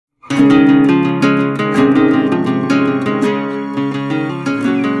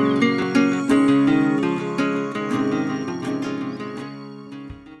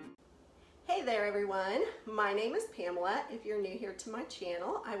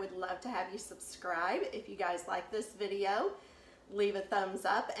channel, I would love to have you subscribe. If you guys like this video, leave a thumbs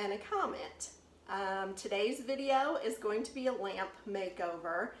up and a comment. Today's video is going to be a lamp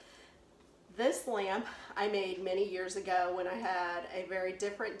makeover. This lamp I made many years ago when I had a very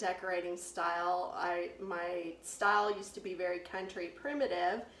different decorating style. My style used to be very country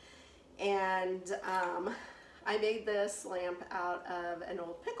primitive, and I made this lamp out of an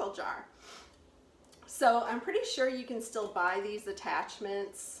old pickle jar. So I'm pretty sure you can still buy these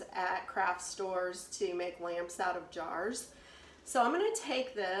attachments at craft stores to make lamps out of jars. So I'm going to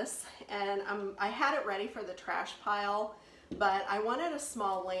take this, and I had it ready for the trash pile, but I wanted a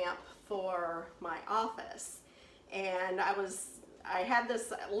small lamp for my office, and I had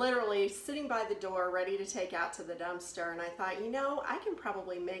this literally sitting by the door ready to take out to the dumpster, and I thought, you know, I can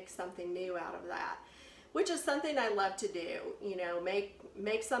probably make something new out of that, which is something I love to do, you know, make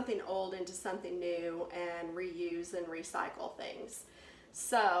something old into something new and reuse and recycle things.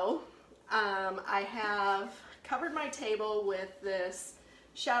 So I have covered my table with this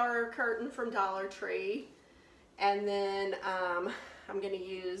shower curtain from Dollar Tree, and then I'm going to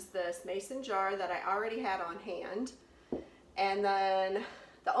use this mason jar that I already had on hand, and then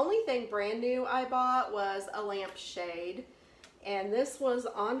the only thing brand new I bought was a lamp shade, and this was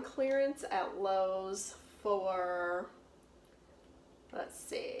on clearance at Lowe's for, let's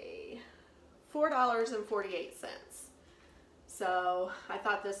see, $4.48. So I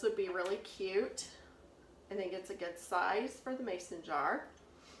thought this would be really cute. I think it's a good size for the mason jar.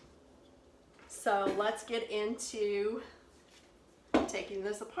 So let's get into taking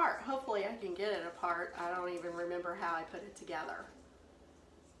this apart. Hopefully I can get it apart. I don't even remember how I put it together.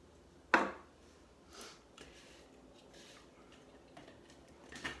 Okay,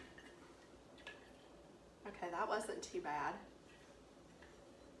 that wasn't too bad.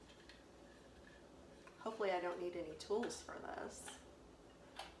 Hopefully I don't need any tools for this.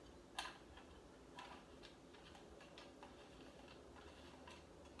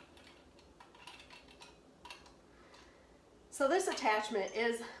 So this attachment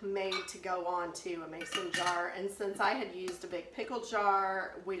is made to go onto a mason jar, and since I had used a big pickle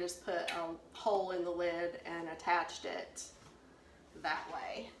jar, we just put a hole in the lid and attached it that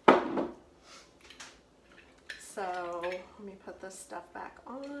way. So let me put this stuff back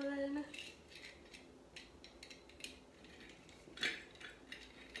on.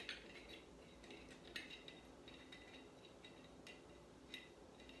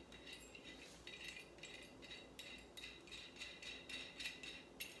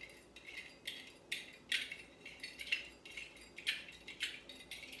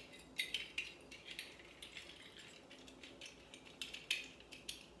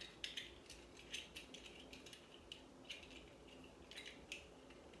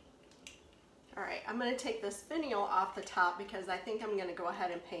 Alright, I'm going to take this finial off the top because I think I'm going to go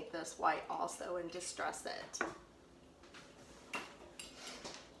ahead and paint this white also and distress it.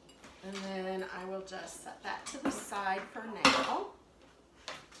 And then I will just set that to the side for now.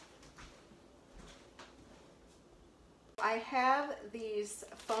 I have these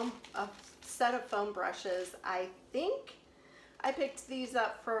a set of foam brushes. I think I picked these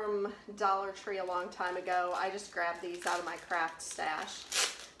up from Dollar Tree a long time ago. I just grabbed these out of my craft stash.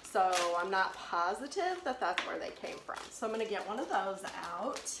 So I'm not positive that that's where they came from. So I'm going to get one of those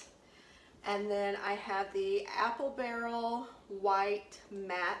out. And then I have the Apple Barrel White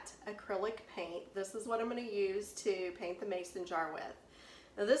Matte Acrylic Paint. This is what I'm going to use to paint the mason jar with.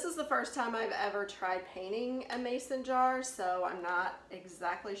 Now this is the first time I've ever tried painting a mason jar, so I'm not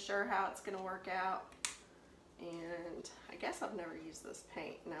exactly sure how it's going to work out. And I guess I've never used this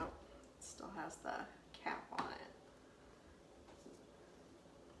paint. No, it still has the cap on it.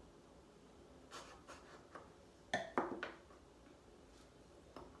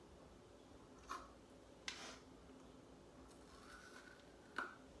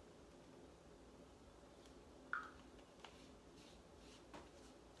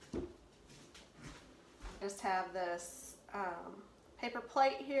 Just have this paper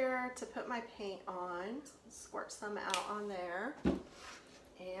plate here to put my paint on. Squirt some out on there, and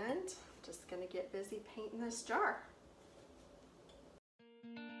I'm just going to get busy painting this jar.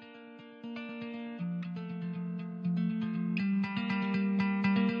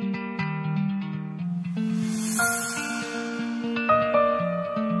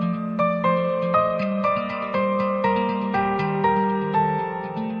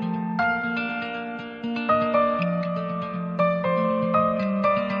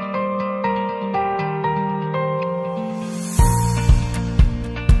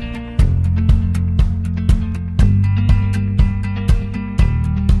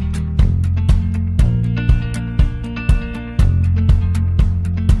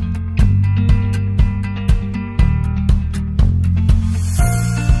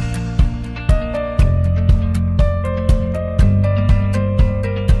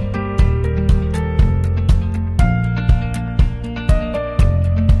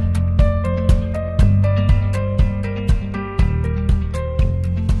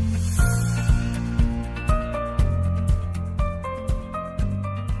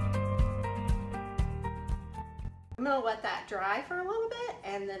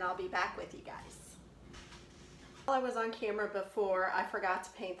 then I'll be back with you guys. While I was on camera before, I forgot to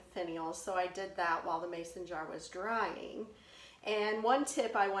paint the finials, so I did that while the mason jar was drying. And one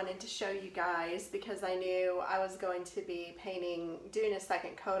tip I wanted to show you guys, because I knew I was going to be doing a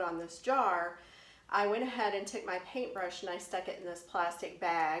second coat on this jar, I went ahead and took my paintbrush and I stuck it in this plastic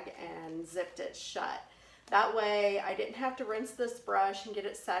bag and zipped it shut. That way I didn't have to rinse this brush and get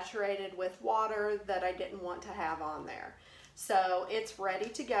it saturated with water that I didn't want to have on there. So it's ready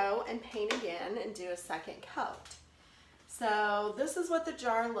to go and paint again and do a second coat. So this is what the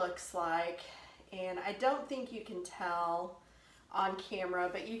jar looks like, and I don't think you can tell on camera,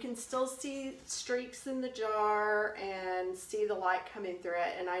 but you can still see streaks in the jar and see the light coming through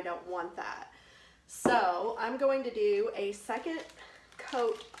it, and I don't want that. So I'm going to do a second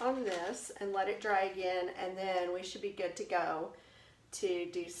coat on this and let it dry again, and then we should be good to go to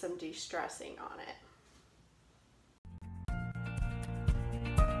do some de-stressing on it.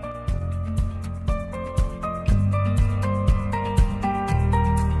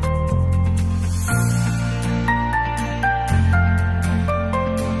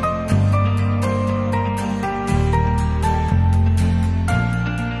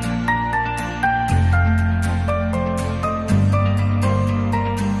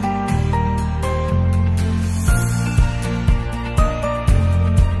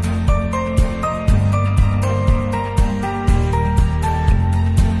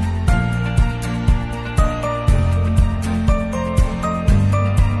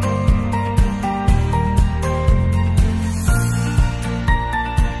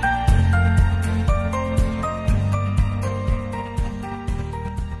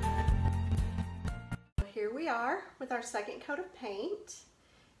 With our second coat of paint,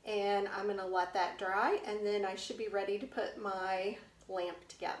 and I'm going to let that dry, and then I should be ready to put my lamp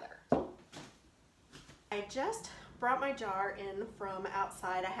together. I just brought my jar in from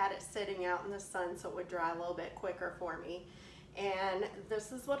outside. I had it sitting out in the sun so it would dry a little bit quicker for me, and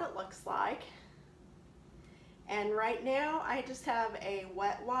this is what it looks like. And right now I just have a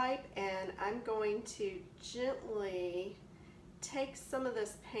wet wipe, and I'm going to gently take some of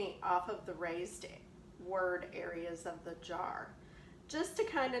this paint off of the raised word areas of the jar, just to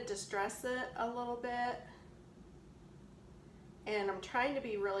kind of distress it a little bit. And I'm trying to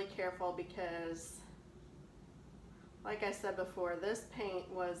be really careful because, like I said before, this paint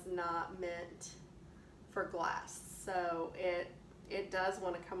was not meant for glass, so it does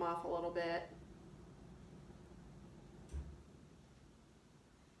want to come off a little bit.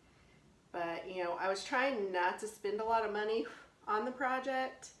 But you know, I was trying not to spend a lot of money on the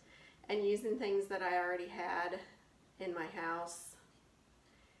project and using things that I already had in my house.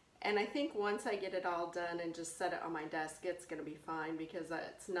 And I think once I get it all done and just set it on my desk, it's going to be fine, because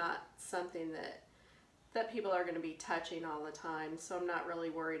it's not something that people are going to be touching all the time. So I'm not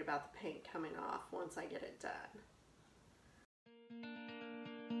really worried about the paint coming off once I get it done.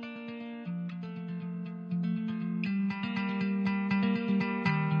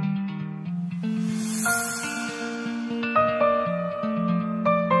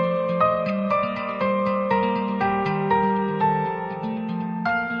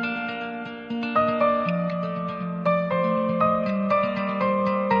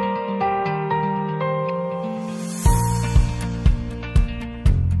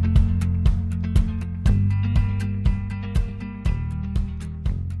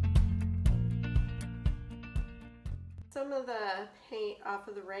 Some of the paint off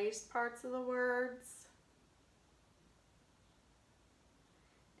of the raised parts of the words,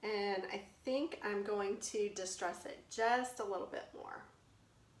 and I think I'm going to distress it just a little bit more.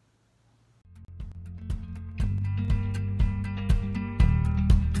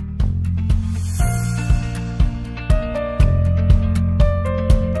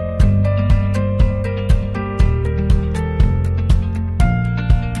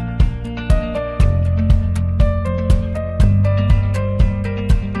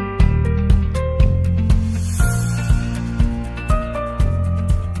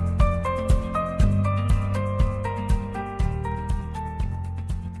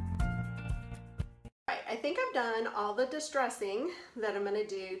 I think I've done all the distressing that I'm going to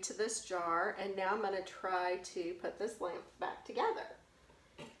do to this jar, and now I'm going to try to put this lamp back together.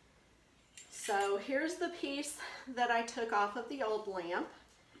 So here's the piece that I took off of the old lamp,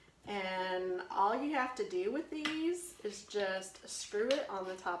 and all you have to do with these is just screw it on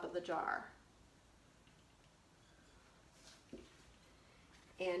the top of the jar.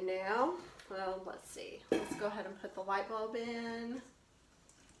 And now, well, let's see. Let's go ahead and put the light bulb in.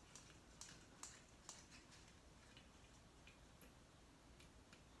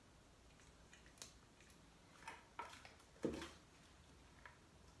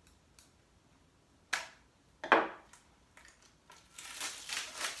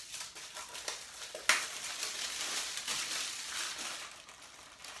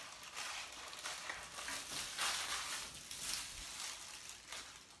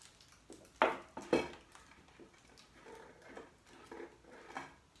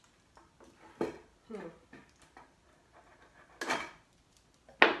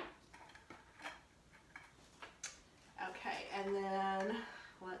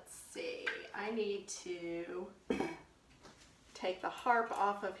 I need to take the harp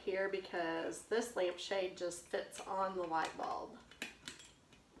off of here because this lampshade just fits on the light bulb.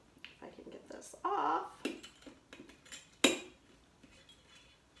 If I can get this off.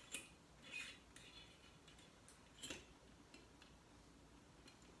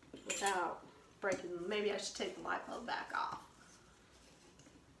 Without breaking, maybe I should take the light bulb back off.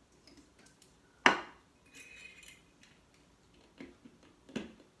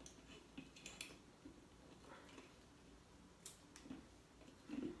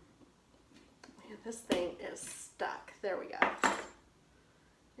 This thing is stuck. There we go.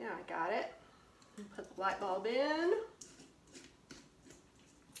 Now I got it. Put the light bulb in.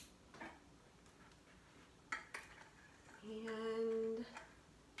 And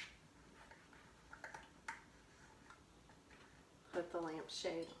put the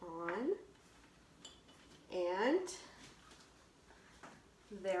lampshade on. And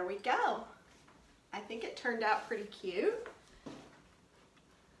there we go. I think it turned out pretty cute.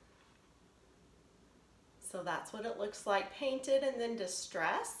 So that's what it looks like painted and then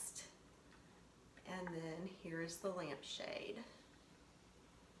distressed. And then here's the lampshade.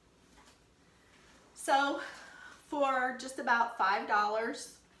 So for just about $5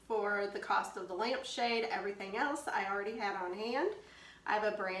 for the cost of the lampshade, everything else I already had on hand. I have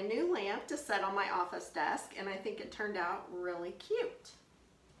a brand new lamp to set on my office desk, and I think it turned out really cute.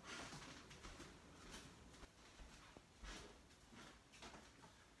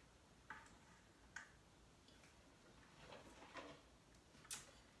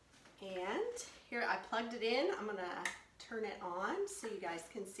 And here I plugged it in. I'm gonna turn it on so you guys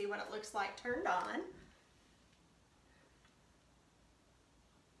can see what it looks like turned on.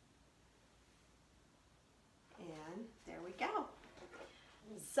 And there we go.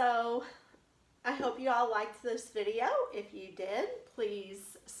 So I hope you all liked this video. If you did,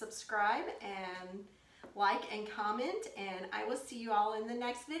 please subscribe and like and comment, and I will see you all in the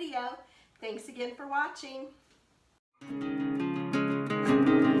next video. Thanks again for watching.